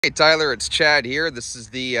Hey Tyler, it's Chad here. This is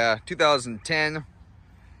the 2010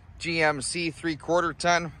 GMC 3/4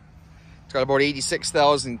 ton. It's got about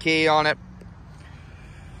 86,000 K on it.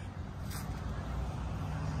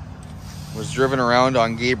 Was driven around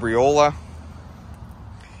on Gabriola.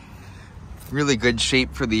 Really good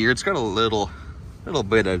shape for the year. It's got a little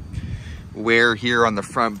bit of wear here on the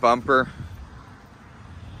front bumper.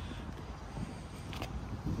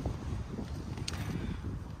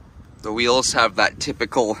 The wheels have that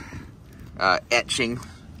typical etching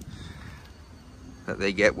that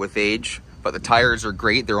they get with age, but the tires are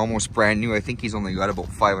great. They're almost brand new. I think he's only got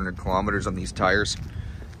about 500 kilometers on these tires.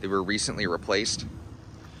 They were recently replaced.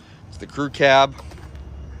 It's the crew cab.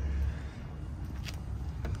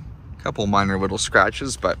 A couple minor little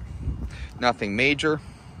scratches, but nothing major.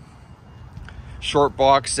 Short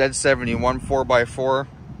box Z71 4x4.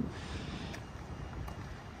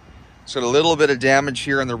 So a little bit of damage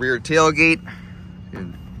here on the rear tailgate.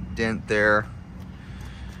 Dent there.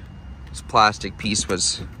 This plastic piece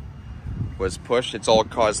was pushed. It's all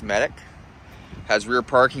cosmetic. Has rear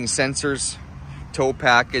parking sensors, tow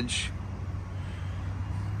package.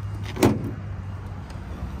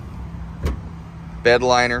 Bed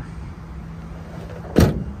liner.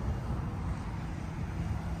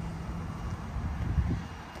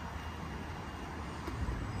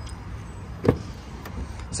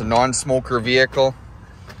 It's a non-smoker vehicle.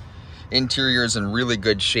 Interior is in really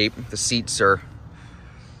good shape. The seats are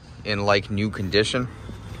in like new condition.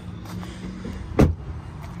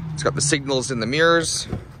 It's got the signals in the mirrors.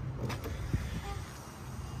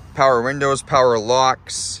 Power windows, power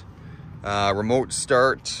locks, remote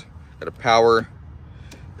start. Got a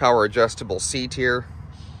power adjustable seat here.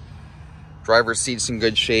 Driver's seat's in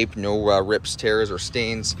good shape. No rips, tears, or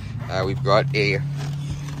stains. We've got a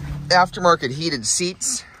aftermarket heated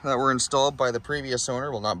seats that were installed by the previous owner.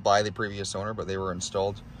 Well, not by the previous owner, but they were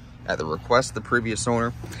installed at the request of the previous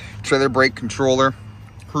owner. Trailer brake controller,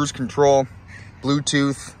 cruise control,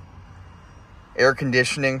 Bluetooth, air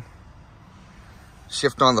conditioning,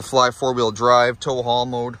 shift on the fly 4-wheel drive, tow haul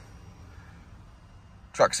mode.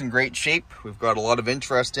 Truck's in great shape. We've got a lot of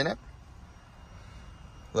interest in it.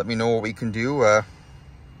 Let me know what we can do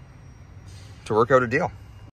to work out a deal.